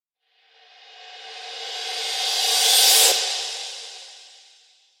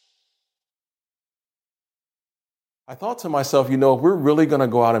I thought to myself, if we're really going to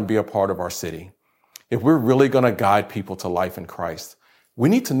go out and be a part of our city, if we're really going to guide people to life in Christ, we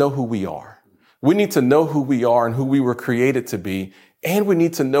need to know who we are. We need to know who we are and who we were created to be. And we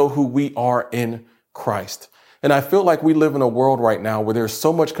need to know who we are in Christ. And I feel like we live in a world right now where there's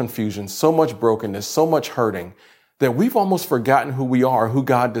so much confusion, so much brokenness, so much hurting that we've almost forgotten who we are, who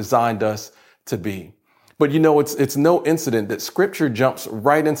God designed us to be. But it's no incident that scripture jumps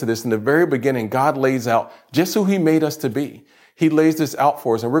right into this. In the very beginning, God lays out just who he made us to be. He lays this out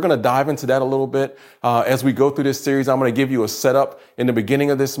for us. And we're going to dive into that a little bit as we go through this series. I'm going to give you a setup in the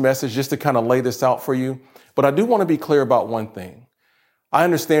beginning of this message just to kind of lay this out for you. But I do want to be clear about one thing. I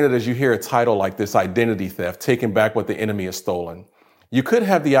understand that as you hear a title like this, identity theft, taking back what the enemy has stolen, you could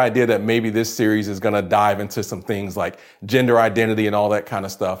have the idea that maybe this series is going to dive into some things like gender identity and all that kind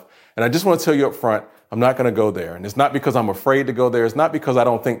of stuff. And I just want to tell you up front, I'm not going to go there. And it's not because I'm afraid to go there. It's not because I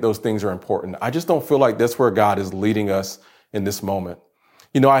don't think those things are important. I just don't feel like that's where God is leading us in this moment.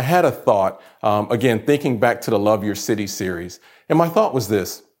 I had a thought, again, thinking back to the Love Your City series. And my thought was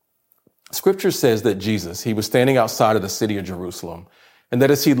this. Scripture says that Jesus, he was standing outside of the city of Jerusalem. And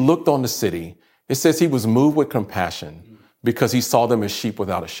that as he looked on the city, it says he was moved with compassion because he saw them as sheep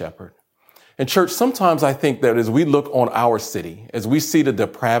without a shepherd. And church, sometimes I think that as we look on our city, as we see the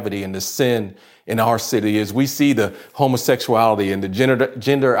depravity and the sin in our city, as we see the homosexuality and the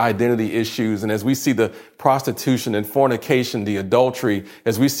gender identity issues, and as we see the prostitution and fornication, the adultery,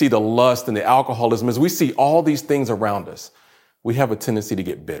 as we see the lust and the alcoholism, as we see all these things around us, we have a tendency to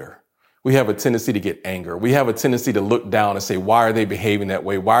get bitter. We have a tendency to get anger. We have a tendency to look down and say, why are they behaving that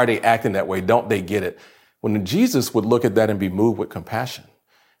way? Why are they acting that way? Don't they get it? When Jesus would look at that and be moved with compassion,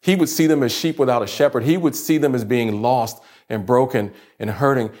 he would see them as sheep without a shepherd. He would see them as being lost and broken and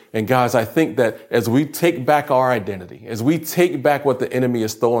hurting. And guys, I think that as we take back our identity, as we take back what the enemy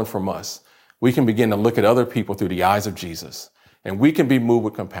has stolen from us, we can begin to look at other people through the eyes of Jesus. And we can be moved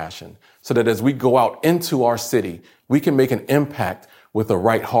with compassion so that as we go out into our city, we can make an impact with the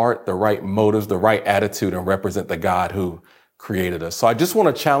right heart, the right motives, the right attitude, and represent the God who created us. So I just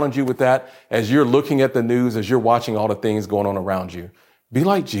want to challenge you with that as you're looking at the news, as you're watching all the things going on around you. Be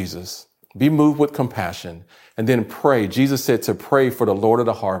like Jesus. Be moved with compassion. And then pray. Jesus said to pray for the Lord of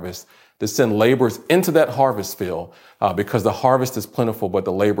the harvest to send laborers into that harvest field because the harvest is plentiful, but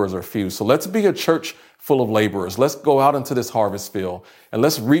the laborers are few. So let's be a church full of laborers. Let's go out into this harvest field and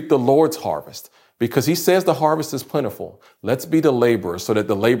let's reap the Lord's harvest because he says the harvest is plentiful. Let's be the laborers so that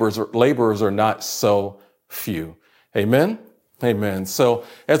the laborers are not so few. Amen. Amen. So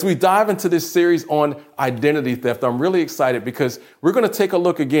as we dive into this series on identity theft, I'm really excited because we're going to take a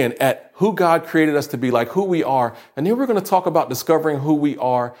look again at who God created us to be, like who we are. And then we're going to talk about discovering who we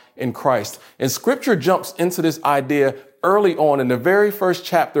are in Christ. And scripture jumps into this idea early on in the very first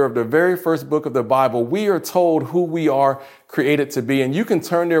chapter of the very first book of the Bible. We are told who we are created to be. And you can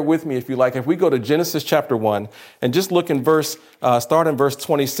turn there with me if you like. If we go to Genesis chapter 1 and just look in start in verse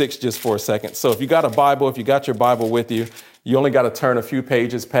 26 just for a second. So if you got a Bible, if you got your Bible with you, you only got to turn a few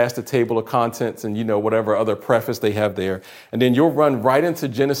pages past the table of contents and, whatever other preface they have there. And then you'll run right into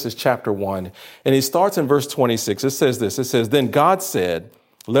Genesis chapter 1. And it starts in verse 26. It says this. It says, "Then God said,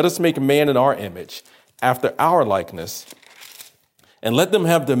 let us make man in our image, after our likeness, and let them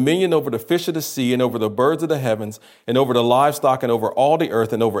have dominion over the fish of the sea and over the birds of the heavens and over the livestock and over all the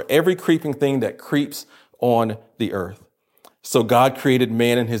earth and over every creeping thing that creeps on the earth." So God created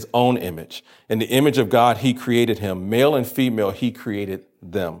man in his own image. In the image of God, he created him. Male and female, he created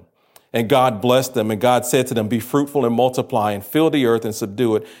them. And God blessed them. And God said to them, "Be fruitful and multiply and fill the earth and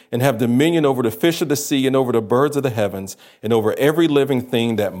subdue it and have dominion over the fish of the sea and over the birds of the heavens and over every living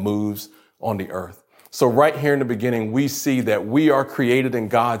thing that moves on the earth." So right here in the beginning, we see that we are created in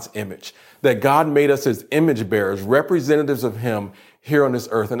God's image, that God made us as image bearers, representatives of him here on this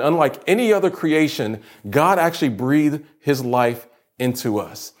earth. And unlike any other creation, God actually breathed his life into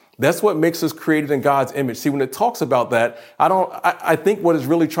us. That's what makes us created in God's image. See, when it talks about that, I think what it's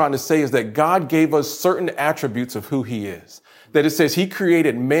really trying to say is that God gave us certain attributes of who he is. That it says he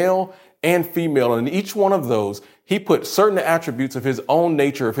created male and female. And in each one of those, he put certain attributes of his own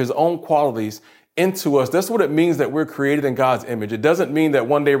nature, of his own qualities into us. That's what it means that we're created in God's image. It doesn't mean that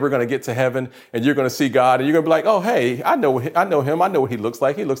one day we're going to get to heaven and you're going to see God and you're going to be like, "Oh, hey, I know him. I know what he looks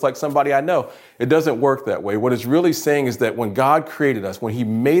like. He looks like somebody I know." It doesn't work that way. What it's really saying is that when God created us, when he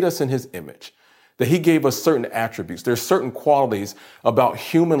made us in his image, that he gave us certain attributes. There's certain qualities about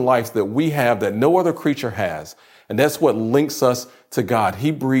human life that we have that no other creature has. And that's what links us to God. He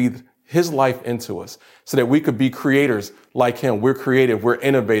breathed his life into us so that we could be creators like him. We're creative. We're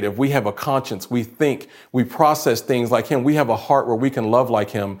innovative. We have a conscience. We think, we process things like him. We have a heart where we can love like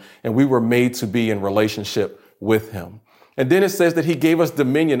him. And we were made to be in relationship with him. And then it says that he gave us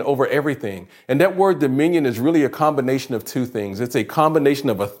dominion over everything. And that word dominion is really a combination of two things. It's a combination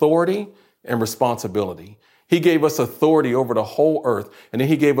of authority and responsibility. He gave us authority over the whole earth, and then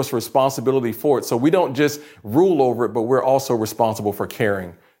he gave us responsibility for it. So we don't just rule over it, but we're also responsible for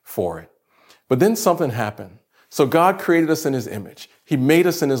caring for it. But then something happened. So God created us in his image. He made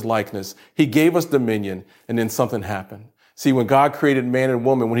us in his likeness. He gave us dominion, and then something happened. See, when God created man and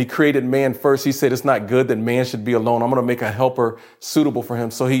woman, when he created man first, he said, it's not good that man should be alone. I'm going to make a helper suitable for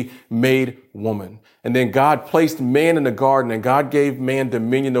him. So he made woman. And then God placed man in the garden, and God gave man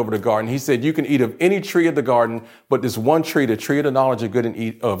dominion over the garden. He said, you can eat of any tree of the garden, but this one tree, the tree of the knowledge of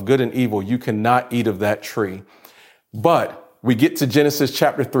good and evil, you cannot eat of that tree. But we get to Genesis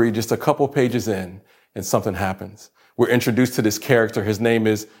chapter 3, just a couple pages in, and something happens. We're introduced to this character. His name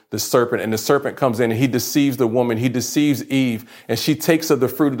is the serpent, and the serpent comes in and he deceives the woman. He deceives Eve, and she takes of the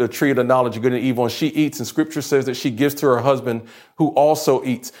fruit of the tree of the knowledge of good and evil, and she eats. And scripture says that she gives to her husband, who also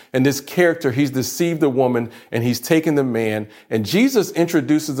eats. And this character, he's deceived the woman and he's taken the man. And Jesus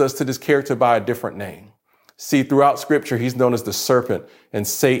introduces us to this character by a different name. See, throughout scripture, he's known as the serpent and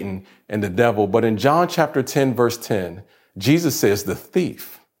Satan and the devil. But in John chapter 10, verse 10, Jesus says the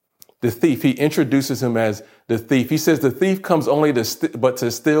thief. The thief, he introduces him as the thief. He says the thief comes only to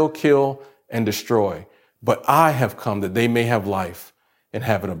steal, kill, and destroy. But I have come that they may have life and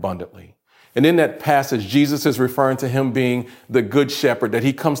have it abundantly. And in that passage, Jesus is referring to him being the good shepherd, that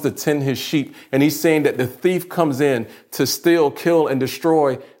he comes to tend his sheep. And he's saying that the thief comes in to steal, kill, and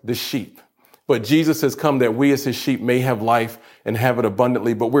destroy the sheep. But Jesus has come that we as his sheep may have life and have it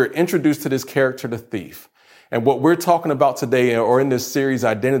abundantly. But we're introduced to this character, the thief. And what we're talking about today, or in this series,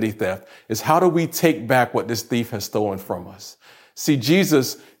 Identity Theft, is how do we take back what this thief has stolen from us? See,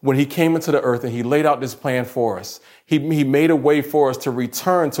 Jesus, when he came into the earth and he laid out this plan for us, he made a way for us to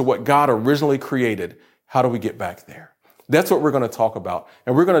return to what God originally created. How do we get back there? That's what we're going to talk about.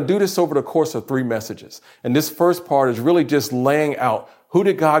 And we're going to do this over the course of 3 messages. And this first part is really just laying out who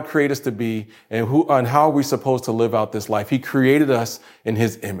did God create us to be and how are we supposed to live out this life? He created us in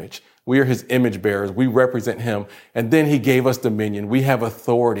his image. We are his image bearers. We represent him. And then he gave us dominion. We have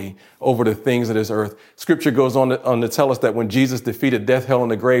authority over the things of this earth. Scripture goes on to tell us that when Jesus defeated death, hell,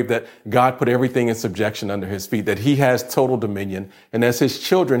 and the grave, that God put everything in subjection under his feet, that he has total dominion. And as his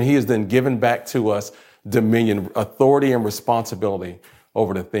children, he has then given back to us dominion, authority, and responsibility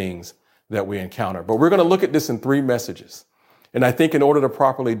over the things that we encounter. But we're going to look at this in 3 messages. And I think in order to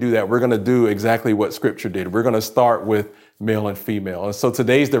properly do that, we're going to do exactly what scripture did. We're going to start with male and female. And so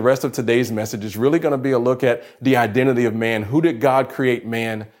the rest of today's message is really going to be a look at the identity of man. Who did God create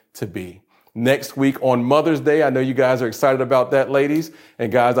man to be? Next week on Mother's Day, I know you guys are excited about that, ladies.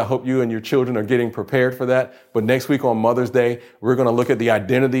 And guys, I hope you and your children are getting prepared for that. But next week on Mother's Day, we're going to look at the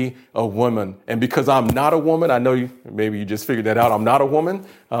identity of women. And because I'm not a woman, I know maybe you just figured that out. I'm not a woman.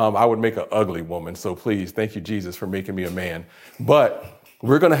 I would make an ugly woman. So please, thank you, Jesus, for making me a man. But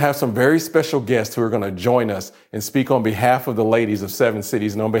we're going to have some very special guests who are going to join us and speak on behalf of the ladies of 7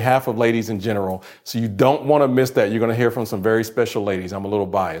 cities and on behalf of ladies in general. So you don't want to miss that. You're going to hear from some very special ladies. I'm a little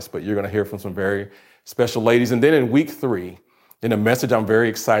biased, but you're going to hear from some very special ladies. And then in week 3, in a message I'm very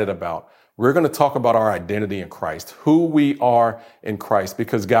excited about, we're going to talk about our identity in Christ, who we are in Christ.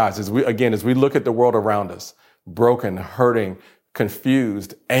 Because guys, as we look at the world around us, broken, hurting,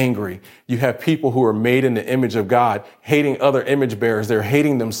 confused, angry. You have people who are made in the image of God, hating other image bearers. They're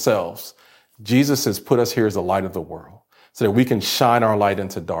hating themselves. Jesus has put us here as the light of the world so that we can shine our light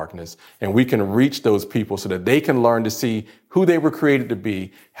into darkness and we can reach those people so that they can learn to see who they were created to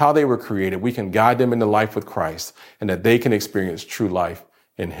be, how they were created. We can guide them into life with Christ and that they can experience true life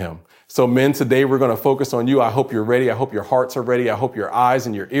in him. So men, today we're going to focus on you. I hope you're ready. I hope your hearts are ready. I hope your eyes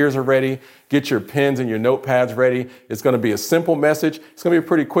and your ears are ready. Get your pens and your notepads ready. It's going to be a simple message. It's going to be a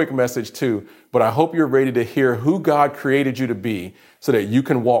pretty quick message too. But I hope you're ready to hear who God created you to be so that you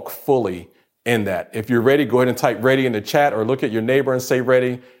can walk fully in that. If you're ready, go ahead and type ready in the chat or look at your neighbor and say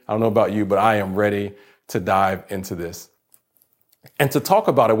ready. I don't know about you, but I am ready to dive into this. And to talk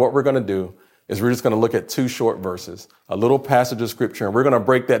about it, what we're going to do is we're just going to look at 2 short verses, a little passage of scripture, and we're going to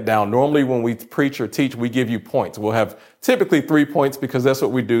break that down. Normally, when we preach or teach, we give you points. We'll have typically 3 points because that's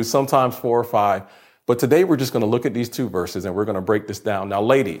what we do, sometimes 4 or 5. But today, we're just going to look at these 2 verses and we're going to break this down. Now,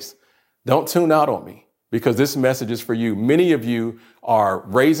 ladies, don't tune out on me because this message is for you. Many of you are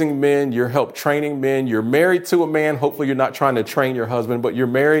raising men. You're help training men. You're married to a man. Hopefully, you're not trying to train your husband, but you're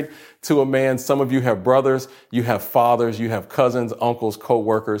married to a man. Some of you have brothers, you have fathers, you have cousins, uncles,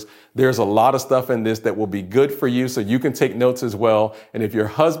 co-workers. There's a lot of stuff in this that will be good for you so you can take notes as well. And if your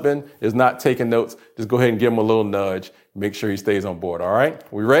husband is not taking notes, just go ahead and give him a little nudge. Make sure he stays on board. All right.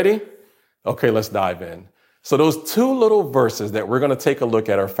 We ready? Okay, let's dive in. So those two little verses that we're going to take a look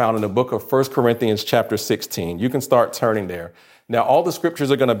at are found in the book of 1 Corinthians chapter 16. You can start turning there. Now, all the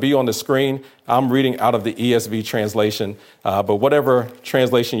scriptures are going to be on the screen. I'm reading out of the ESV translation, but whatever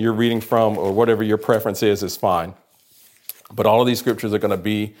translation you're reading from or whatever your preference is fine. But all of these scriptures are going to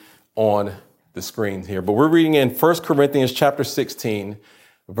be on the screen here. But we're reading in 1 Corinthians chapter 16,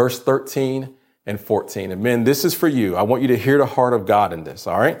 verse 13 and 14. And men, this is for you. I want you to hear the heart of God in this,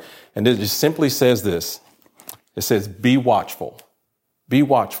 all right? And it just simply says this. It says, be watchful,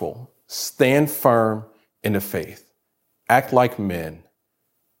 stand firm in the faith, act like men,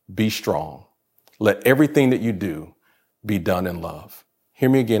 be strong. Let everything that you do be done in love. Hear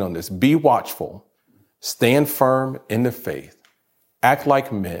me again on this. Be watchful, stand firm in the faith, act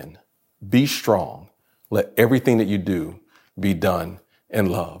like men, be strong. Let everything that you do be done in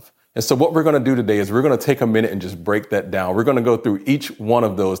love. And so what we're going to do today is we're going to take a minute and just break that down. We're going to go through each one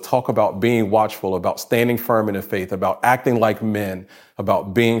of those, talk about being watchful, about standing firm in the faith, about acting like men,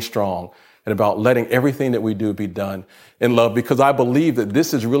 about being strong, and about letting everything that we do be done in love, because I believe that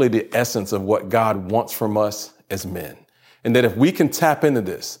this is really the essence of what God wants from us as men. And that if we can tap into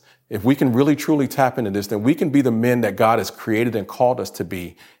this, if we can really truly tap into this, then we can be the men that God has created and called us to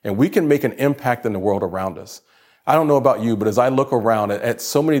be, and we can make an impact in the world around us. I don't know about you, but as I look around at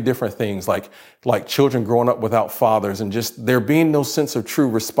so many different things, like children growing up without fathers and just there being no sense of true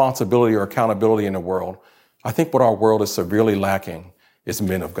responsibility or accountability in the world, I think what our world is severely lacking is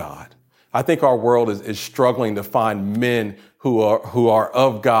men of God. I think our world is struggling to find men who are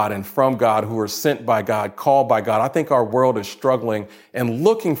of God and from God, who are sent by God, called by God. I think our world is struggling and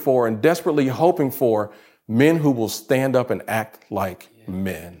looking for and desperately hoping for men who will stand up and act like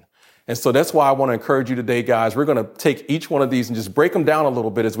men. And so that's why I want to encourage you today, guys. We're going to take each one of these and just break them down a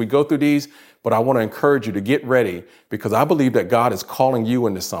little bit as we go through these. But I want to encourage you to get ready, because I believe that God is calling you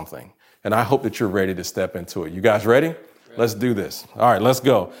into something. And I hope that you're ready to step into it. You guys ready? Let's do this. All right, let's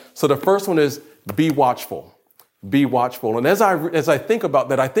go. So the first one is be watchful. Be watchful. And as I think about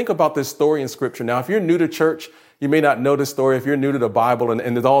that, I think about this story in scripture. Now, if you're new to church, you may not know this story. If you're new to the Bible and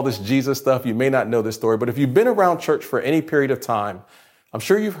there's all this Jesus stuff, you may not know this story. But if you've been around church for any period of time, I'm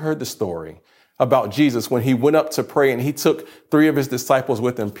sure you've heard the story about Jesus when he went up to pray and he took 3 of his disciples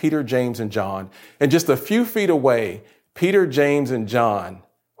with him, Peter, James, and John. And just a few feet away, Peter, James, and John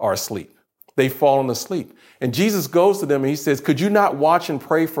are asleep. They've fallen asleep. And Jesus goes to them and he says, could you not watch and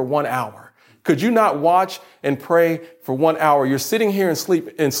pray for 1 hour? Could you not watch and pray for 1 hour? You're sitting here and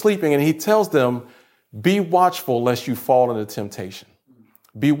sleeping. And he tells them, be watchful lest you fall into temptation.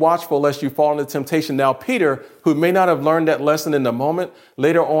 Be watchful lest you fall into temptation. Now, Peter, who may not have learned that lesson in the moment,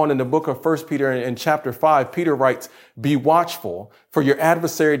 later on in the book of 1 Peter in chapter 5, Peter writes, be watchful, for your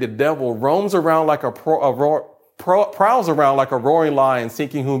adversary, the devil, roams around like prowls around like a roaring lion,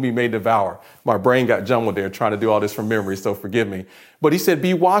 seeking whom he may devour. My brain got jumbled there trying to do all this from memory, so forgive me. But he said,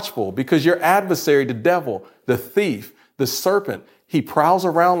 be watchful, because your adversary, the devil, the thief, the serpent, he prowls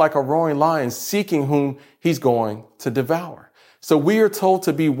around like a roaring lion, seeking whom he's going to devour. So we are told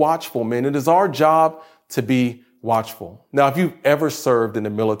to be watchful, men. It is our job to be watchful. Now, if you've ever served in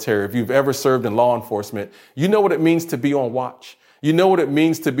the military, if you've ever served in law enforcement, you know what it means to be on watch. You know what it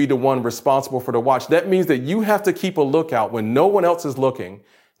means to be the one responsible for the watch. That means that you have to keep a lookout when no one else is looking,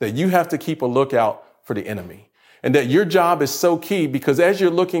 that you have to keep a lookout for the enemy. And that your job is so key, because as you're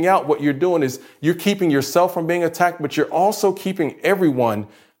looking out, what you're doing is you're keeping yourself from being attacked, but you're also keeping everyone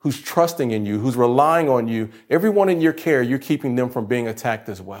who's trusting in you, who's relying on you, everyone in your care, you're keeping them from being attacked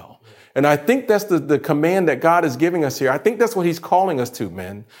as well. And I think that's the command that God is giving us here. I think that's what he's calling us to,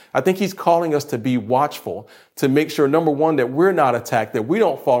 men. I think he's calling us to be watchful, to make sure, number one, that we're not attacked, that we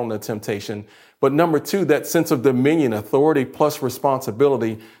don't fall into temptation. But number two, that sense of dominion, authority plus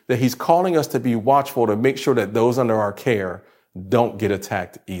responsibility, that he's calling us to be watchful, to make sure that those under our care don't get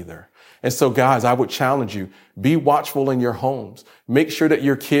attacked either. And so, guys, I would challenge you, be watchful in your homes. Make sure that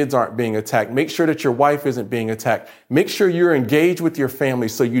your kids aren't being attacked. Make sure that your wife isn't being attacked. Make sure you're engaged with your family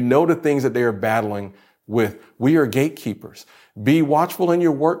so you know the things that they are battling with. We are gatekeepers. Be watchful in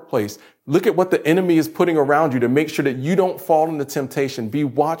your workplace. Look at what the enemy is putting around you to make sure that you don't fall into temptation. Be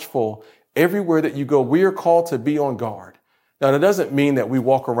watchful everywhere that you go. We are called to be on guard. Now, that doesn't mean that we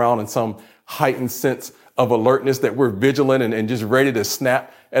walk around in some heightened sense of alertness, that we're vigilant and just ready to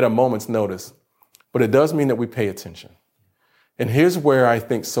snap at a moment's notice. But it does mean that we pay attention. And here's where I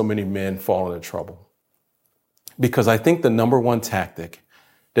think so many men fall into trouble. Because I think the number one tactic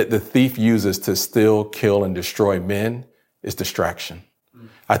that the thief uses to steal, kill, and destroy men is distraction.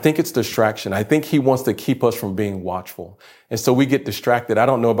 I think it's distraction. I think he wants to keep us from being watchful. And so we get distracted. I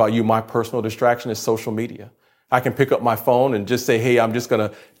don't know about you. My personal distraction is social media. I can pick up my phone and just say, hey, I'm just going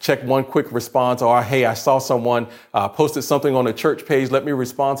to check one quick response, or hey, I saw someone posted something on the church page. Let me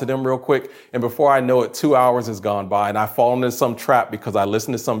respond to them real quick. And before I know it, 2 hours has gone by and I fall into some trap because I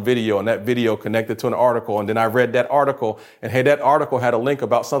listened to some video and that video connected to an article. And then I read that article and hey, that article had a link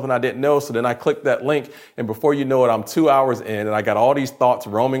about something I didn't know. So then I clicked that link. And before you know it, I'm 2 hours in and I got all these thoughts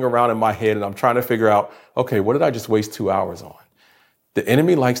roaming around in my head. And I'm trying to figure out, okay, what did I just waste 2 hours on? The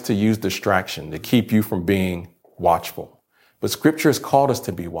enemy likes to use distraction to keep you from being watchful. But scripture has called us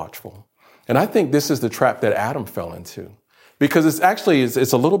to be watchful. And I think this is the trap that Adam fell into, because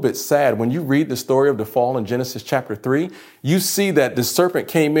it's a little bit sad. When you read the story of the fall in Genesis chapter 3, you see that the serpent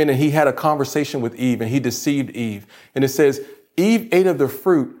came in and he had a conversation with Eve and he deceived Eve. And it says Eve ate of the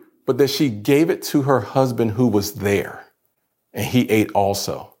fruit, but that she gave it to her husband who was there and he ate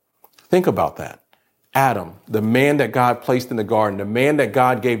also. Think about that. Adam, the man that God placed in the garden, the man that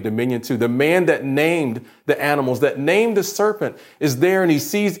God gave dominion to, the man that named the animals, that named the serpent, is there and he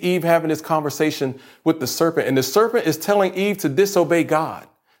sees Eve having this conversation with the serpent. And the serpent is telling Eve to disobey God.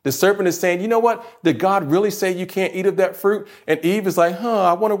 The serpent is saying, you know what? Did God really say you can't eat of that fruit? And Eve is like,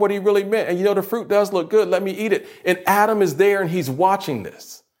 I wonder what he really meant. And the fruit does look good. Let me eat it. And Adam is there and he's watching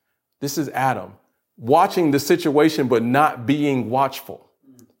this. This is Adam watching the situation, but not being watchful.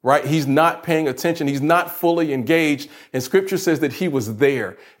 Right? He's not paying attention. He's not fully engaged. And scripture says that he was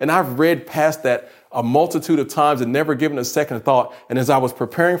there. And I've read past that a multitude of times and never given a second thought. And as I was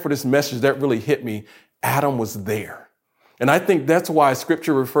preparing for this message, that really hit me. Adam was there. And I think that's why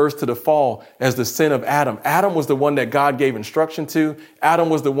scripture refers to the fall as the sin of Adam. Adam was the one that God gave instruction to. Adam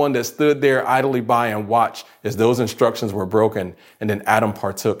was the one that stood there idly by and watched as those instructions were broken. And then Adam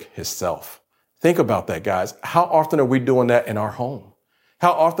partook himself. Think about that, guys. How often are we doing that in our home?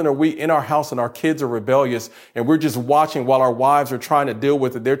 How often are we in our house and our kids are rebellious and we're just watching while our wives are trying to deal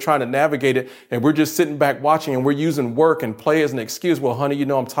with it? They're trying to navigate it and we're just sitting back watching and we're using work and play as an excuse. Well, honey,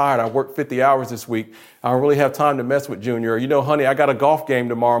 I'm tired. I worked 50 hours this week. I don't really have time to mess with Junior. Honey, I got a golf game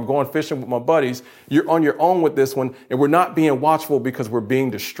tomorrow. I'm going fishing with my buddies. You're on your own with this one. And we're not being watchful because we're being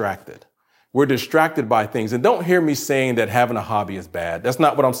distracted. We're distracted by things. And don't hear me saying that having a hobby is bad. That's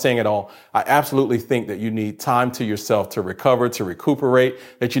not what I'm saying at all. I absolutely think that you need time to yourself to recover, to recuperate,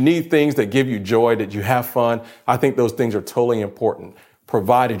 that you need things that give you joy, that you have fun. I think those things are totally important,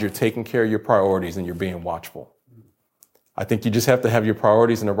 provided you're taking care of your priorities and you're being watchful. I think you just have to have your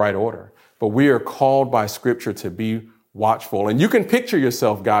priorities in the right order. But we are called by scripture to be watchful. And you can picture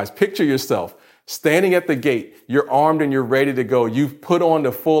yourself, guys, picture yourself standing at the gate. You're armed and you're ready to go. You've put on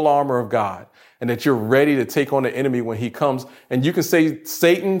the full armor of God and that you're ready to take on the enemy when he comes. And you can say,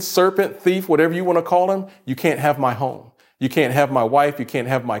 Satan, serpent, thief, whatever you want to call him, you can't have my home. You can't have my wife. You can't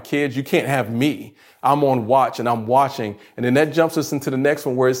have my kids. You can't have me. I'm on watch and I'm watching. And then that jumps us into the next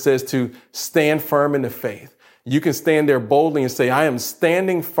one where it says to stand firm in the faith. You can stand there boldly and say, I am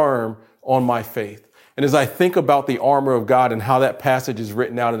standing firm on my faith. And as I think about the armor of God and how that passage is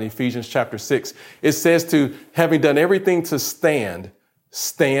written out in Ephesians chapter 6, it says to, having done everything to stand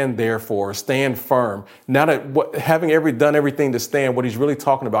therefore, stand firm. Now that having done everything to stand, what he's really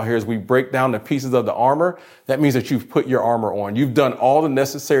talking about here is we break down the pieces of the armor. That means that you've put your armor on. You've done all the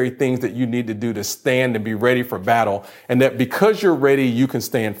necessary things that you need to do to stand and be ready for battle. And that because you're ready, you can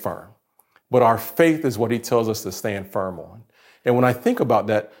stand firm. But our faith is what he tells us to stand firm on. And when I think about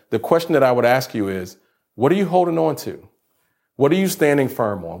that, the question that I would ask you is, what are you holding on to? What are you standing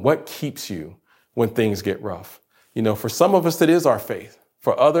firm on? What keeps you when things get rough? For some of us, it is our faith.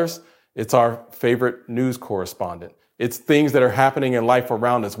 For others, it's our favorite news correspondent. It's things that are happening in life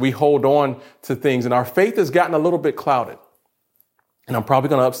around us. We hold on to things and our faith has gotten a little bit clouded. And I'm probably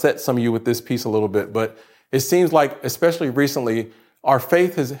going to upset some of you with this piece a little bit, but it seems like, especially recently, our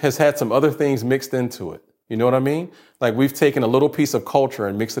faith has had some other things mixed into it. You know what I mean? Like we've taken a little piece of culture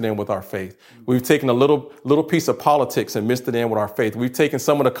and mixed it in with our faith. We've taken a little piece of politics and mixed it in with our faith. We've taken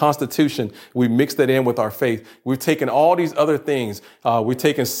some of the Constitution. We mixed it in with our faith. We've taken all these other things. We've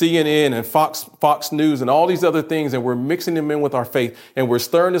taken CNN and Fox News and all these other things, and we're mixing them in with our faith. And we're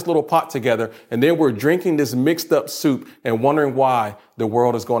stirring this little pot together. And then we're drinking this mixed up soup and wondering why the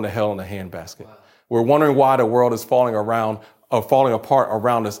world is going to hell in a handbasket. Wow. We're wondering why the world is falling apart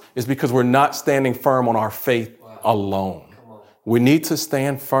around us. Is because we're not standing firm on our faith alone. We need to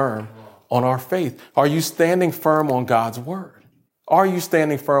stand firm on our faith. Are you standing firm on God's word? Are you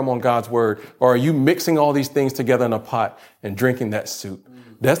standing firm on God's word? Or are you mixing all these things together in a pot and drinking that soup?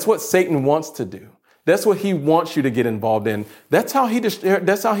 That's what Satan wants to do. That's what he wants you to get involved in. That's how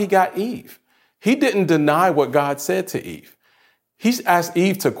he got Eve. He didn't deny what God said to Eve. He's asked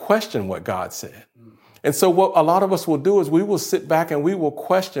Eve to question what God said. And so what a lot of us will do is we will sit back and we will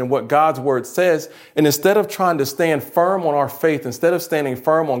question what God's word says. And instead of trying to stand firm on our faith, instead of standing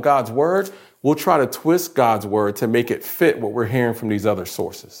firm on God's word, we'll try to twist God's word to make it fit what we're hearing from these other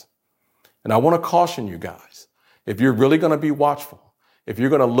sources. And I want to caution you guys, if you're really going to be watchful, if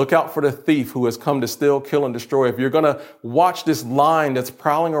you're going to look out for the thief who has come to steal, kill, and destroy, if you're going to watch this lion that's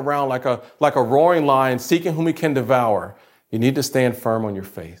prowling around like a roaring lion, seeking whom he can devour, you need to stand firm on your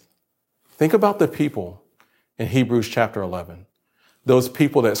faith. Think about the people in Hebrews chapter 11. Those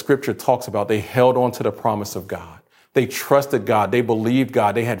people that scripture talks about, they held on to the promise of God. They trusted God. They believed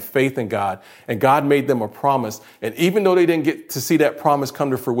God. They had faith in God. And God made them a promise. And even though they didn't get to see that promise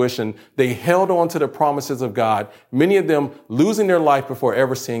come to fruition, they held on to the promises of God, many of them losing their life before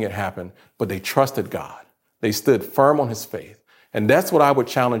ever seeing it happen. But they trusted God. They stood firm on his faith. And that's what I would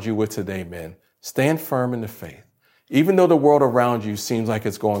challenge you with today, men. Stand firm in the faith. Even though the world around you seems like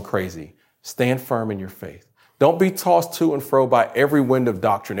it's going crazy, stand firm in your faith. Don't be tossed to and fro by every wind of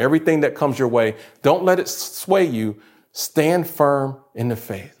doctrine, everything that comes your way. Don't let it sway you. Stand firm in the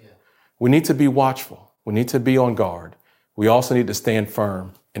faith. We need to be watchful. We need to be on guard. We also need to stand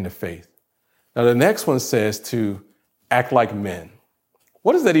firm in the faith. Now, the next one says to act like men.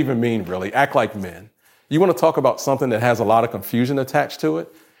 What does that even mean, really? Act like men. You want to talk about something that has a lot of confusion attached to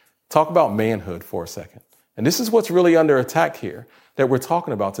it? Talk about manhood for a second. And this is what's really under attack here that we're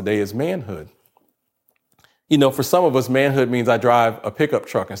talking about today is manhood. You know, for some of us, manhood means I drive a pickup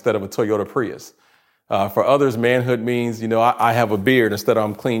truck instead of a Toyota Prius. For others, manhood means, I have a beard instead of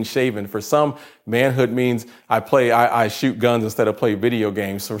I'm clean shaven. For some, manhood means I shoot guns instead of play video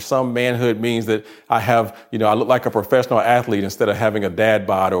games. For some, manhood means that I look like a professional athlete instead of having a dad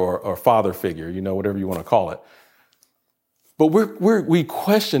bod or father figure, whatever you want to call it. But we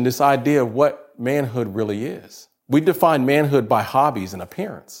question this idea of what manhood really is. We define manhood by hobbies and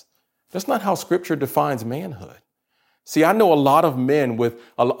appearance. That's not how scripture defines manhood. See, I know a lot of men with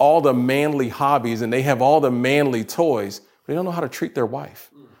all the manly hobbies and they have all the manly toys, but they don't know how to treat their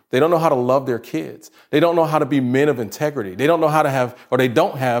wife. They don't know how to love their kids. They don't know how to be men of integrity. They don't know how to have, or they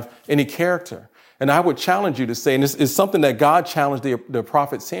don't have any character. And I would challenge you to say, and this is something that God challenged the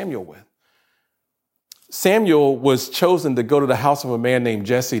prophet Samuel with. Samuel was chosen to go to the house of a man named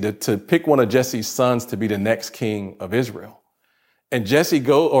Jesse to pick one of Jesse's sons to be the next king of Israel. And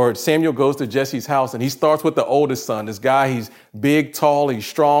Samuel goes to Jesse's house and he starts with the oldest son. This guy, he's big, tall, he's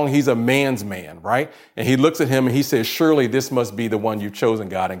strong. He's a man's man, right? And he looks at him and he says, surely this must be the one you've chosen,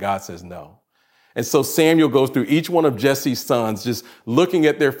 God. And God says, no. And so Samuel goes through each one of Jesse's sons, just looking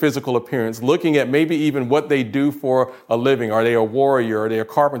at their physical appearance, looking at maybe even what they do for a living. Are they a warrior? Are they a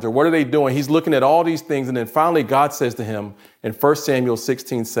carpenter? What are they doing? He's looking at all these things. And then finally, God says to him in 1 Samuel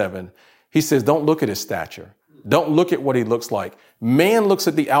 16:7, he says, don't look at his stature. Don't look at what he looks like. Man looks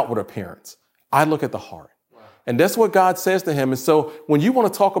at the outward appearance. I look at the heart. Wow. And that's what God says to him. And so when you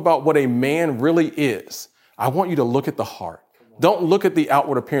want to talk about what a man really is, I want you to look at the heart. Don't look at the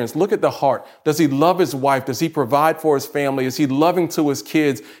outward appearance. Look at the heart. Does he love his wife? Does he provide for his family? Is he loving to his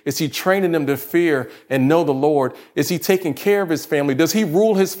kids? Is he training them to fear and know the Lord? Is he taking care of his family? Does he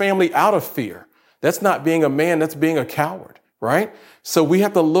rule his family out of fear? That's not being a man. That's being a coward, right? So we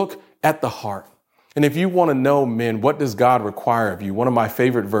have to look at the heart. And if you want to know, men, what does God require of you? One of my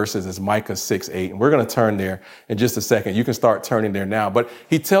favorite verses is Micah 6:8. And we're going to turn there in just a second. You can start turning there now. But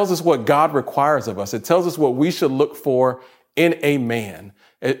he tells us what God requires of us. It tells us what we should look for in a man,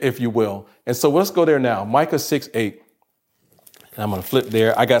 if you will. And so let's go there now. Micah 6:8. And I'm going to flip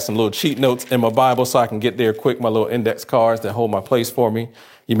there. I got some little cheat notes in my Bible so I can get there quick, my little index cards that hold my place for me.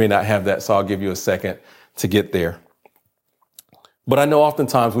 You may not have that, so I'll give you a second to get there. But I know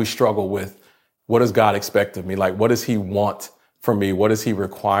oftentimes we struggle with, what does God expect of me? Like, what does he want from me? What is he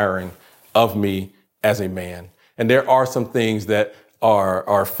requiring of me as a man? And there are some things that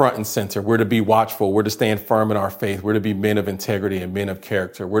are front and center. We're to be watchful. We're to stand firm in our faith. We're to be men of integrity and men of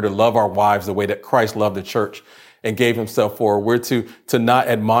character. We're to love our wives the way that Christ loved the church and gave himself for. We're to not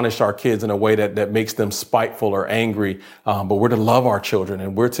admonish our kids in a way that makes them spiteful or angry. But we're to love our children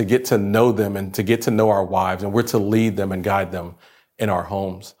and we're to get to know them and to get to know our wives, and we're to lead them and guide them in our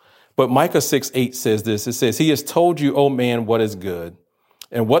homes. But Micah 6:8 says this. It says, he has told you, O man, what is good.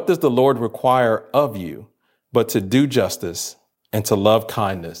 And what does the Lord require of you but to do justice and to love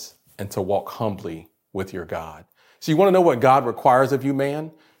kindness and to walk humbly with your God? So you want to know what God requires of you,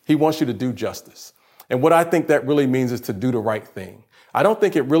 man? He wants you to do justice. And what I think that really means is to do the right thing. I don't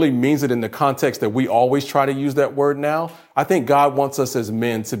think it really means it in the context that we always try to use that word now. I think God wants us as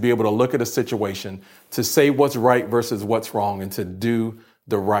men to be able to look at a situation, to say what's right versus what's wrong, and to do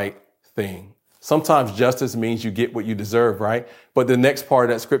the right thing. Sometimes justice means you get what you deserve, right? But the next part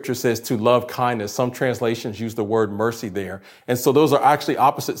of that scripture says to love kindness. Some translations use the word mercy there. And so those are actually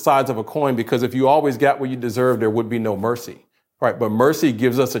opposite sides of a coin, because if you always got what you deserve, there would be no mercy, right? But mercy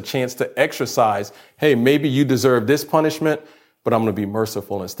gives us a chance to exercise. Hey, maybe you deserve this punishment, but I'm going to be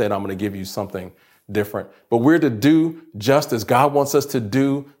merciful. Instead, I'm going to give you something different. But we're to do justice. God wants us to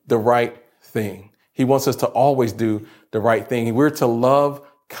do the right thing. He wants us to always do the right thing. We're to love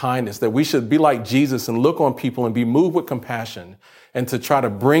kindness, that we should be like Jesus and look on people and be moved with compassion and to try to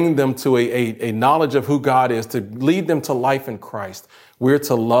bring them to a knowledge of who God is, to lead them to life in Christ. We're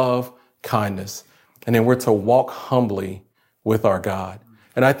to love kindness, and then we're to walk humbly with our God.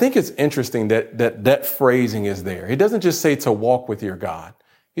 And I think it's interesting that phrasing is there. He doesn't just say to walk with your God.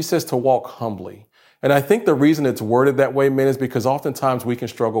 He says to walk humbly. And I think the reason it's worded that way, men, is because oftentimes we can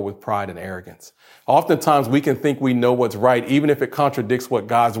struggle with pride and arrogance. Oftentimes we can think we know what's right, even if it contradicts what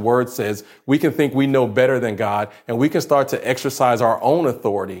God's word says. We can think we know better than God, and we can start to exercise our own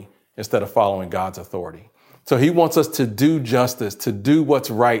authority instead of following God's authority. So he wants us to do justice, to do what's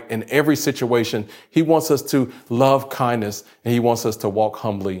right in every situation. He wants us to love kindness, and he wants us to walk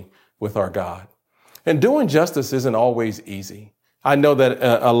humbly with our God. And doing justice isn't always easy. I know that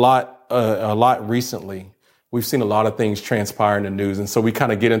a lot recently, we've seen a lot of things transpire in the news. And so we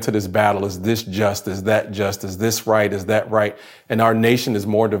kind of get into this battle. Is this just? Is that just? Is this right? Is that right? And our nation is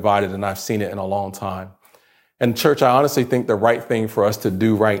more divided than I've seen it in a long time. And church, I honestly think the right thing for us to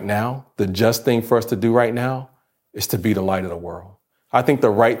do right now, the just thing for us to do right now, is to be the light of the world. I think the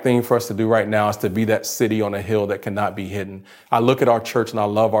right thing for us to do right now is to be that city on a hill that cannot be hidden. I look at our church and I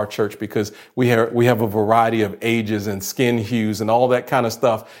love our church because we have a variety of ages and skin hues and all that kind of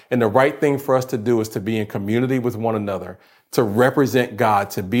stuff. And the right thing for us to do is to be in community with one another, to represent God,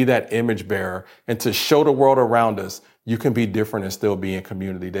 to be that image bearer, and to show the world around us you can be different and still be in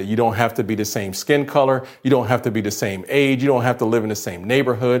community, that you don't have to be the same skin color. You don't have to be the same age. You don't have to live in the same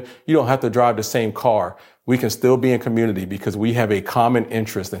neighborhood. You don't have to drive the same car. We can still be in community because we have a common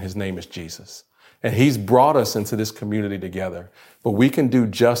interest, and his name is Jesus. And he's brought us into this community together. But we can do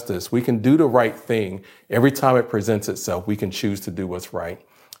justice. We can do the right thing. Every time it presents itself, we can choose to do what's right.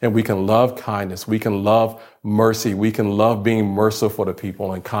 And we can love kindness. We can love mercy. We can love being merciful to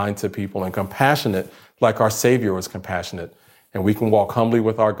people and kind to people and compassionate like our Savior was compassionate. And we can walk humbly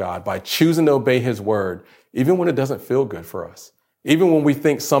with our God by choosing to obey his word, even when it doesn't feel good for us. Even when we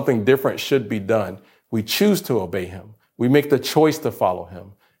think something different should be done, we choose to obey him. We make the choice to follow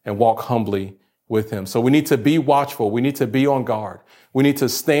him and walk humbly with him. So we need to be watchful. We need to be on guard. We need to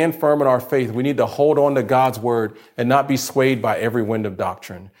stand firm in our faith. We need to hold on to God's word and not be swayed by every wind of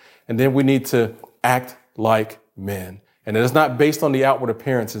doctrine. And then we need to act like men. And it is not based on the outward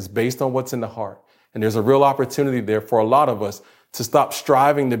appearance. It's based on what's in the heart. And there's a real opportunity there for a lot of us to stop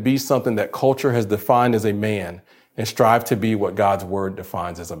striving to be something that culture has defined as a man and strive to be what God's word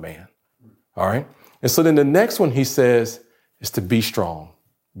defines as a man. All right. And so then the next one he says is to be strong.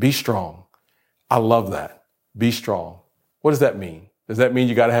 Be strong. I love that. Be strong. What does that mean? Does that mean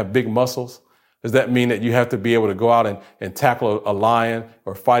you got to have big muscles? Does that mean that you have to be able to go out and tackle a lion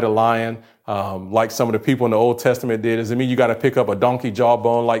or fight a lion like some of the people in the Old Testament did? Does it mean you got to pick up a donkey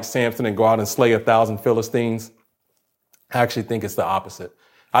jawbone like Samson and go out and slay 1,000 Philistines? I actually think it's the opposite.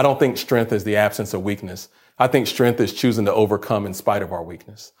 I don't think strength is the absence of weakness. I think strength is choosing to overcome in spite of our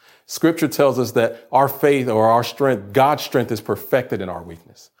weakness. Scripture tells us that our faith or our strength, God's strength, is perfected in our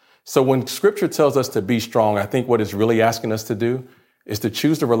weakness. So when Scripture tells us to be strong, I think what it's really asking us to do is to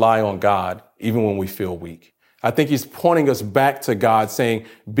choose to rely on God even when we feel weak. I think he's pointing us back to God, saying,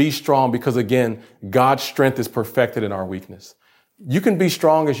 be strong, because again, God's strength is perfected in our weakness. You can be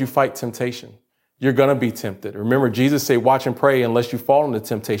strong as you fight temptation. You're going to be tempted. Remember, Jesus said, watch and pray unless you fall into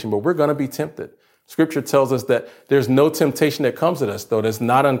temptation, but we're going to be tempted. Scripture tells us that there's no temptation that comes at us, though, that's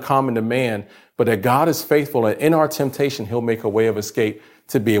not uncommon to man, but that God is faithful, and in our temptation, he'll make a way of escape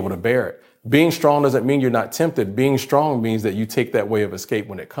to be able to bear it. Being strong doesn't mean you're not tempted. Being strong means that you take that way of escape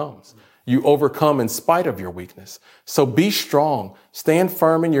when it comes. You overcome in spite of your weakness. So be strong, stand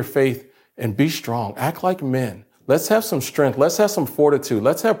firm in your faith, and be strong. Act like men. Let's have some strength. Let's have some fortitude.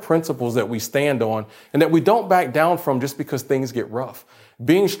 Let's have principles that we stand on and that we don't back down from just because things get rough.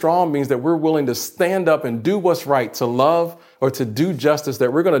 Being strong means that we're willing to stand up and do what's right, to love or to do justice,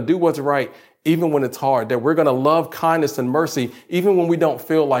 that we're going to do what's right even when it's hard, that we're going to love kindness and mercy even when we don't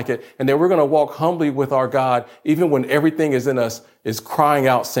feel like it, and that we're going to walk humbly with our God even when everything is in us is crying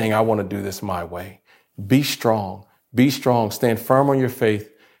out saying, I want to do this my way. Be strong, stand firm on your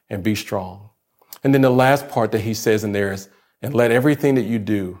faith, and be strong. And then the last part that he says in there is, and let everything that you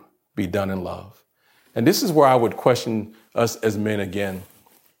do be done in love. And this is where I would question us as men again.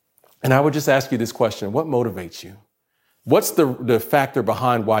 And I would just ask you this question: what motivates you? What's the factor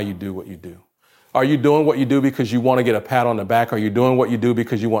behind why you do what you do? Are you doing what you do because you want to get a pat on the back? Are you doing what you do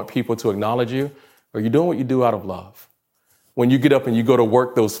because you want people to acknowledge you? Or are you doing what you do out of love? When you get up and you go to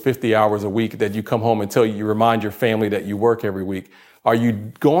work those 50 hours a week that you come home and you remind your family that you work every week, are you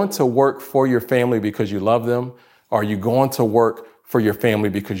going to work for your family because you love them? Or are you going to work for your family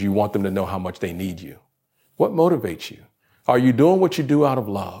because you want them to know how much they need you? What motivates you? Are you doing what you do out of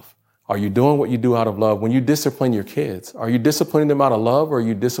love? Are you doing what you do out of love? When you discipline your kids, are you disciplining them out of love or are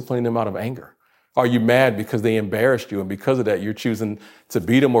you disciplining them out of anger? Are you mad because they embarrassed you and because of that you're choosing to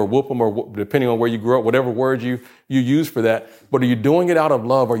beat them or whoop them or depending on where you grew up, whatever word you use for that? But are you doing it out of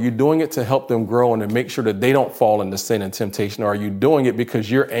love? Are you doing it to help them grow and to make sure that they don't fall into sin and temptation? Or are you doing it because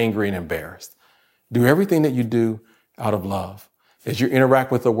you're angry and embarrassed? Do everything that you do out of love. As you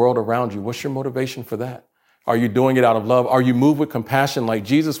interact with the world around you, what's your motivation for that? Are you doing it out of love? Are you moved with compassion like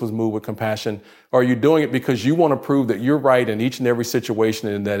Jesus was moved with compassion? Or are you doing it because you want to prove that you're right in each and every situation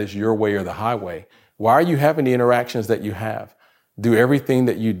and that is your way or the highway? Why are you having the interactions that you have? Do everything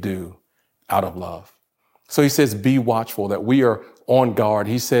that you do out of love. So he says, be watchful, that we are on guard.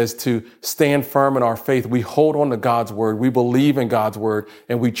 He says to stand firm in our faith. We hold on to God's word. We believe in God's word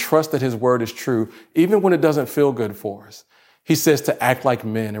and we trust that his word is true, even when it doesn't feel good for us. He says to act like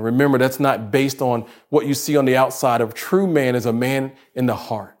men. And remember, that's not based on what you see on the outside. A true man is a man in the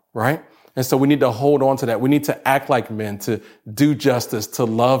heart, right? And so we need to hold on to that. We need to act like men, to do justice, to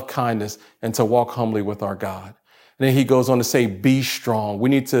love kindness, and to walk humbly with our God. And then he goes on to say, be strong. We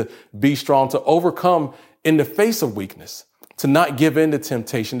need to be strong to overcome in the face of weakness, to not give in to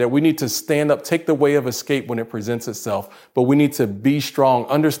temptation, that we need to stand up, take the way of escape when it presents itself. But we need to be strong,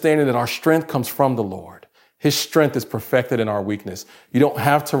 understanding that our strength comes from the Lord. His strength is perfected in our weakness. You don't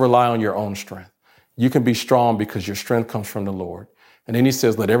have to rely on your own strength. You can be strong because your strength comes from the Lord. And then he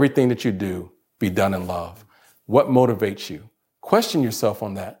says, let everything that you do be done in love. What motivates you? Question yourself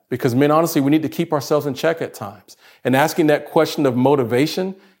on that, because men, honestly, we need to keep ourselves in check at times. And asking that question of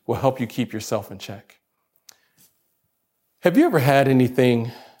motivation will help you keep yourself in check. Have you ever had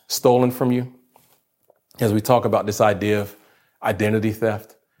anything stolen from you? As we talk about this idea of identity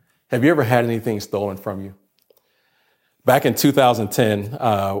theft, have you ever had anything stolen from you? Back in 2010,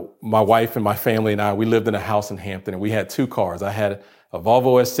 my wife and my family and I, we lived in a house in Hampton and we had two cars. I had a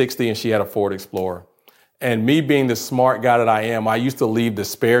Volvo S60 and she had a Ford Explorer. And me being the smart guy that I am, I used to leave the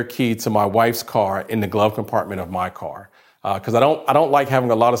spare key to my wife's car in the glove compartment of my car. Because I don't like having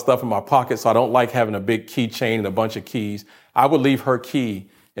a lot of stuff in my pocket, so I don't like having a big keychain and a bunch of keys. I would leave her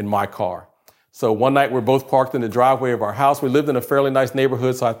key in my car. So one night we're both parked in the driveway of our house. We lived in a fairly nice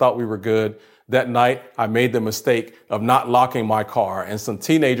neighborhood, so I thought we were good. That night, I made the mistake of not locking my car, and some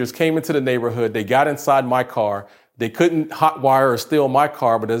teenagers came into the neighborhood. They got inside my car. They couldn't hotwire or steal my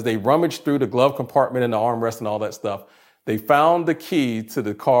car, but as they rummaged through the glove compartment and the armrest and all that stuff, they found the key to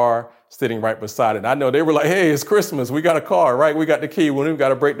the car sitting right beside it. And I know they were like, hey, it's Christmas. We got a car, right? We got the key. We don't even got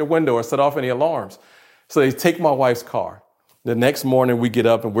to break the window or set off any alarms. So they take my wife's car. The next morning we get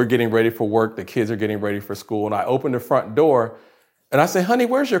up and we're getting ready for work. The kids are getting ready for school. And I open the front door and I say, honey,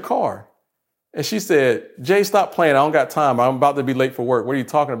 where's your car? And she said, Jay, stop playing. I don't got time. I'm about to be late for work. What are you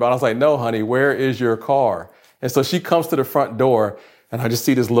talking about? I was like, no, honey, where is your car? And so she comes to the front door and I just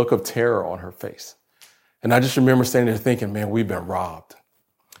see this look of terror on her face. And I just remember standing there thinking, man, we've been robbed.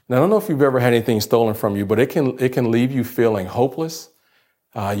 And I don't know if you've ever had anything stolen from you, but it can leave you feeling hopeless.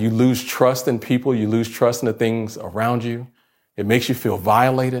 You lose trust in people. You lose trust in the things around you. It makes you feel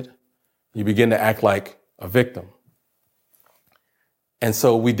violated. You begin to act like a victim. And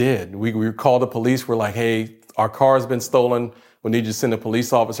so we did. We called the police. We're like, hey, our car has been stolen. We need you to send a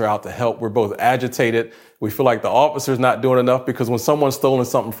police officer out to help. We're both agitated. We feel like the officer's not doing enough because when someone's stolen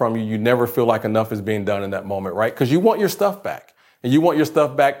something from you, you never feel like enough is being done in that moment, right? Because you want your stuff back. And you want your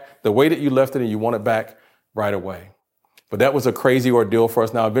stuff back the way that you left it and you want it back right away. But that was a crazy ordeal for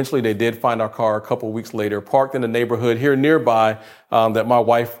us. Now, eventually they did find our car a couple of weeks later, parked in the neighborhood here nearby that my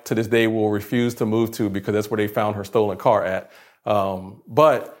wife to this day will refuse to move to because that's where they found her stolen car at.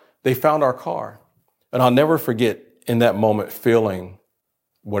 But they found our car. And I'll never forget in that moment feeling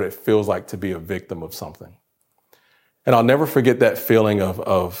what it feels like to be a victim of something. And I'll never forget that feeling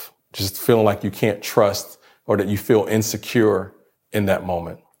of just feeling like you can't trust or that you feel insecure in that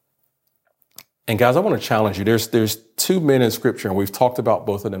moment. And guys, I want to challenge you. There's two men in scripture, and we've talked about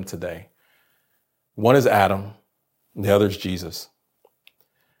both of them today. One is Adam, and the other is Jesus.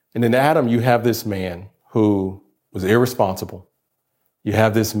 And in Adam, you have this man who was irresponsible. You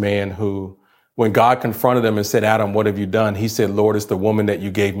have this man who, when God confronted him and said, Adam, what have you done? He said, Lord, it's the woman that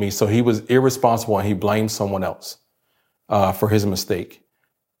you gave me. So he was irresponsible and he blamed someone else for his mistake.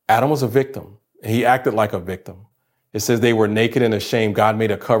 Adam was a victim. He acted like a victim. It says they were naked and ashamed. God made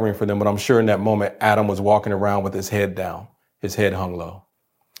a covering for them. But I'm sure in that moment, Adam was walking around with his head down, his head hung low.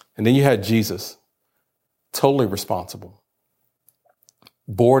 And then you had Jesus, totally responsible,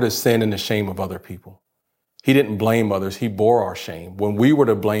 bore the sin and the shame of other people. He didn't blame others. He bore our shame. When we were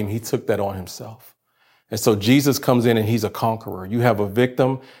to blame, he took that on himself. And so Jesus comes in and he's a conqueror. You have a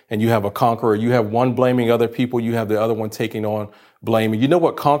victim and you have a conqueror. You have one blaming other people. You have the other one taking on blame. And you know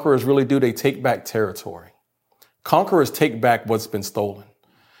what conquerors really do? They take back territory. Conquerors take back what's been stolen.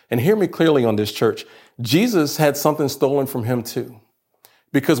 And hear me clearly on this, church. Jesus had something stolen from him too.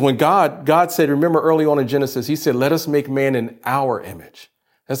 Because when God said, remember early on in Genesis, he said, let us make man in our image.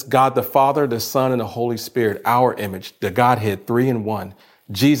 That's God, the Father, the Son, and the Holy Spirit, our image, the Godhead, 3 in 1.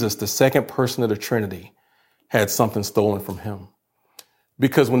 Jesus, the second person of the Trinity, had something stolen from him.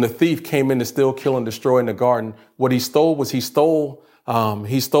 Because when the thief came in to steal, kill, and destroy in the garden, what he stole was he stole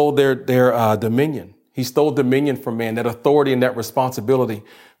their dominion. He stole dominion from man, that authority and that responsibility.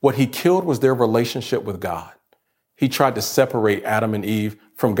 What he killed was their relationship with God. He tried to separate Adam and Eve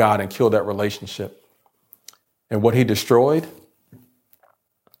from God and kill that relationship. And what he destroyed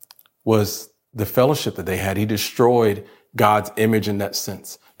was the fellowship that they had. He destroyed God's image in that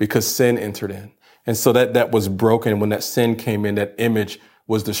sense because sin entered in. And so that was broken. When that sin came in, that image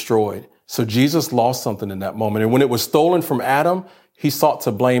was destroyed. So Jesus lost something in that moment. And when it was stolen from Adam, he sought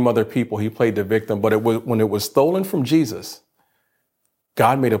to blame other people. He played the victim. But when it was stolen from Jesus,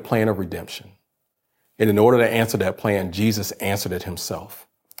 God made a plan of redemption. And in order to answer that plan, Jesus answered it himself.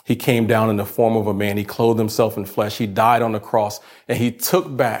 He came down in the form of a man. He clothed himself in flesh. He died on the cross and he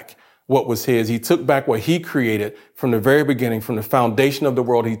took back what was his. He took back what he created from the very beginning, from the foundation of the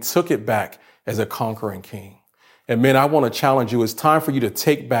world. He took it back as a conquering king. And men, I want to challenge you. It's time for you to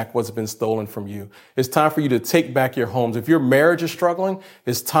take back what's been stolen from you. It's time for you to take back your homes. If your marriage is struggling,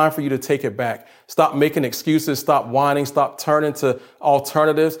 it's time for you to take it back. Stop making excuses. Stop whining. Stop turning to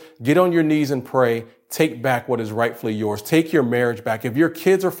alternatives. Get on your knees and pray. Take back what is rightfully yours. Take your marriage back. If your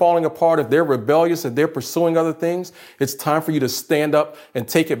kids are falling apart, if they're rebellious, if they're pursuing other things, it's time for you to stand up and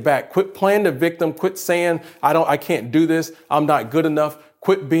take it back. Quit playing the victim. Quit saying, I can't do this. I'm not good enough.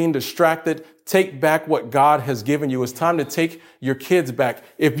 Quit being distracted. Take back what God has given you. It's time to take your kids back.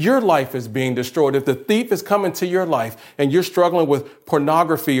 If your life is being destroyed, if the thief is coming to your life and you're struggling with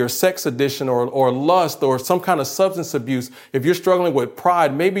pornography or sex addiction or lust or some kind of substance abuse, if you're struggling with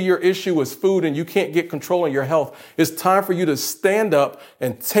pride, maybe your issue is food and you can't get control of your health, it's time for you to stand up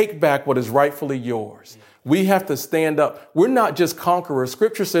and take back what is rightfully yours. We have to stand up. We're not just conquerors.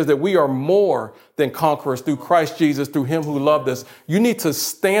 Scripture says that we are more than conquerors through Christ Jesus, through him who loved us. You need to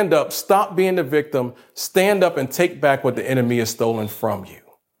stand up, stop being the victim, stand up and take back what the enemy has stolen from you.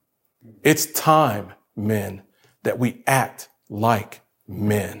 It's time, men, that we act like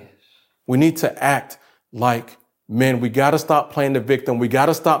men. We need to act like men. We got to stop playing the victim. We got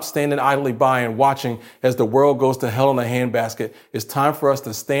to stop standing idly by and watching as the world goes to hell in a handbasket. It's time for us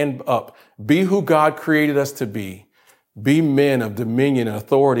to stand up, be who God created us to be men of dominion and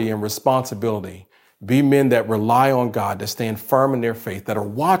authority and responsibility. Be men that rely on God, that stand firm in their faith, that are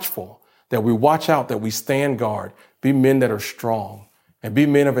watchful, that we watch out, that we stand guard. Be men that are strong and be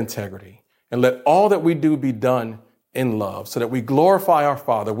men of integrity. And let all that we do be done in love so that we glorify our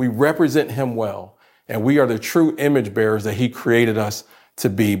Father. We represent him well. And we are the true image bearers that he created us to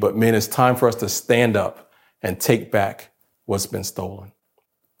be. But men, it's time for us to stand up and take back what's been stolen.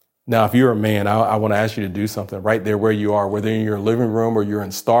 Now, if you're a man, I want to ask you to do something right there where you are, whether in your living room or you're in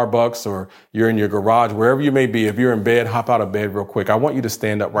Starbucks or you're in your garage, wherever you may be. If you're in bed, hop out of bed real quick. I want you to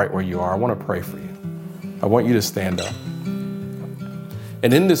stand up right where you are. I want to pray for you. I want you to stand up.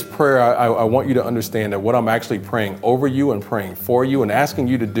 And in this prayer, I want you to understand that what I'm actually praying over you and praying for you and asking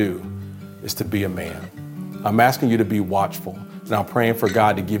you to do is to be a man. I'm asking you to be watchful. And I'm praying for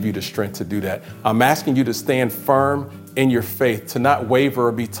God to give you the strength to do that. I'm asking you to stand firm in your faith, to not waver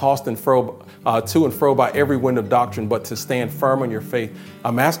or be tossed and fro to and fro by every wind of doctrine, but to stand firm in your faith.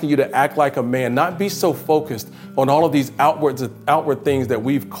 I'm asking you to act like a man, not be so focused on all of these outward things that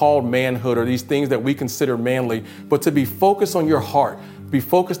we've called manhood or these things that we consider manly, but to be focused on your heart. Be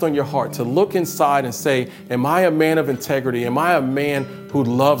focused on your heart, to look inside and say, am I a man of integrity? Am I a man who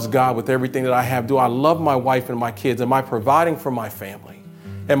loves God with everything that I have? Do I love my wife and my kids? Am I providing for my family?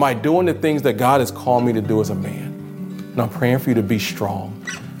 Am I doing the things that God has called me to do as a man? And I'm praying for you to be strong.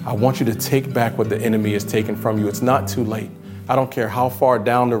 I want you to take back what the enemy has taken from you. It's not too late. I don't care how far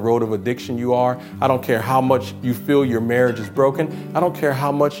down the road of addiction you are. I don't care how much you feel your marriage is broken. I don't care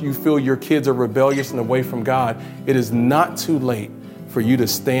how much you feel your kids are rebellious and away from God. It is not too late for you to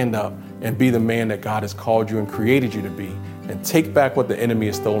stand up and be the man that God has called you and created you to be. and take back what the enemy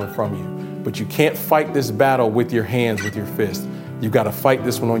has stolen from you. But you can't fight this battle with your hands, with your fists. You've got to fight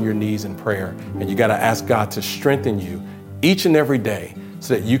this one on your knees in prayer. And you got to ask God to strengthen you each and every day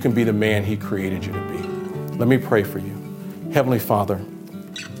so that you can be the man he created you to be. Let me pray for you. Heavenly Father,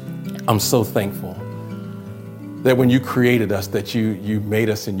 I'm so thankful that when you created us, that you made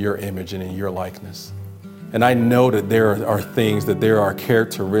us in your image and in your likeness. And I know that there are things, that there are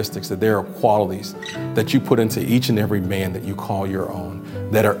characteristics, that there are qualities that you put into each and every man that you call your own,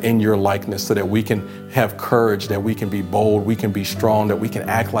 that are in your likeness, so that we can have courage, that we can be bold, we can be strong, that we can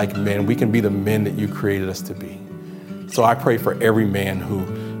act like men, we can be the men that you created us to be. So I pray for every man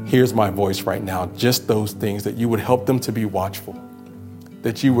who hears my voice right now, just those things, that you would help them to be watchful,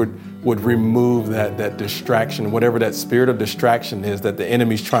 that you would remove that distraction, whatever that spirit of distraction is that the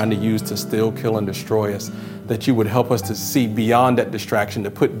enemy's trying to use to steal, kill, and destroy us, that you would help us to see beyond that distraction, to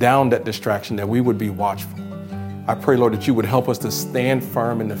put down that distraction, that we would be watchful. I pray, Lord, that you would help us to stand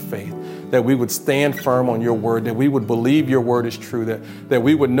firm in the faith, that we would stand firm on your word, that we would believe your word is true, that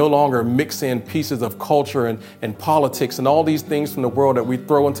we would no longer mix in pieces of culture and politics and all these things from the world that we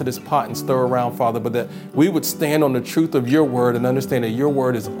throw into this pot and stir around, Father, but that we would stand on the truth of your word and understand that your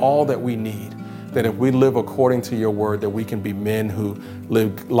word is all that we need, that if we live according to your word, that we can be men who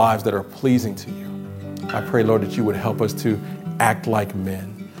live lives that are pleasing to you. I pray, Lord, that you would help us to act like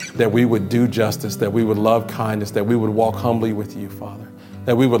men, that we would do justice, that we would love kindness, that we would walk humbly with you, Father,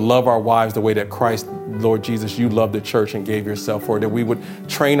 that we would love our wives the way that Christ, Lord Jesus, you loved the church and gave yourself for it, that we would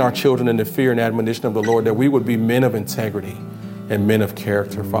train our children in the fear and admonition of the Lord, that we would be men of integrity and men of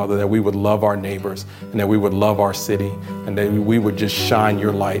character, Father, that we would love our neighbors and that we would love our city and that we would just shine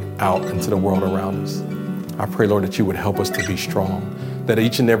your light out into the world around us. I pray, Lord, that you would help us to be strong, that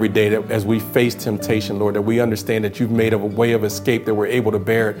each and every day that as we face temptation, Lord, that we understand that you've made a way of escape, that we're able to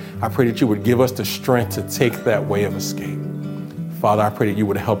bear it. I pray that you would give us the strength to take that way of escape. Father, I pray that you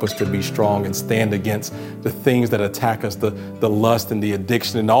would help us to be strong and stand against the things that attack us, the lust and the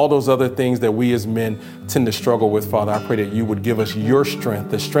addiction and all those other things that we as men tend to struggle with. Father, I pray that you would give us your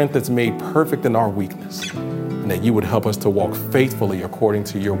strength, the strength that's made perfect in our weakness, and that you would help us to walk faithfully according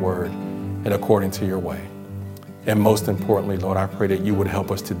to your word and according to your way. And most importantly, Lord, I pray that you would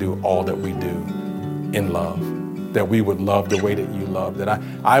help us to do all that we do in love, that we would love the way that you love, that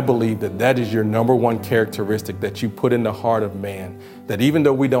I believe that is your number one characteristic that you put in the heart of man, that even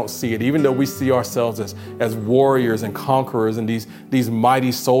though we don't see it, even though we see ourselves as warriors and conquerors and these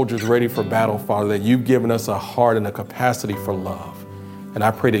mighty soldiers ready for battle, Father, that you've given us a heart and a capacity for love. And I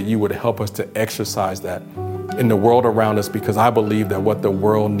pray that you would help us to exercise that in the world around us, because I believe that what the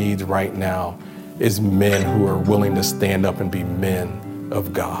world needs right now is men who are willing to stand up and be men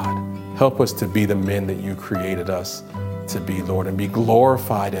of God. Help us to be the men that you created us to be, Lord, and be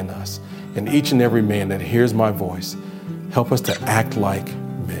glorified in us. And each and every man that hears my voice, help us to act like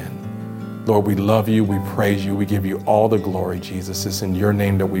men. Lord, we love you, we praise you, we give you all the glory, Jesus. It's in your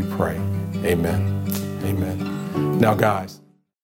name that we pray. Amen. Amen. Now, guys,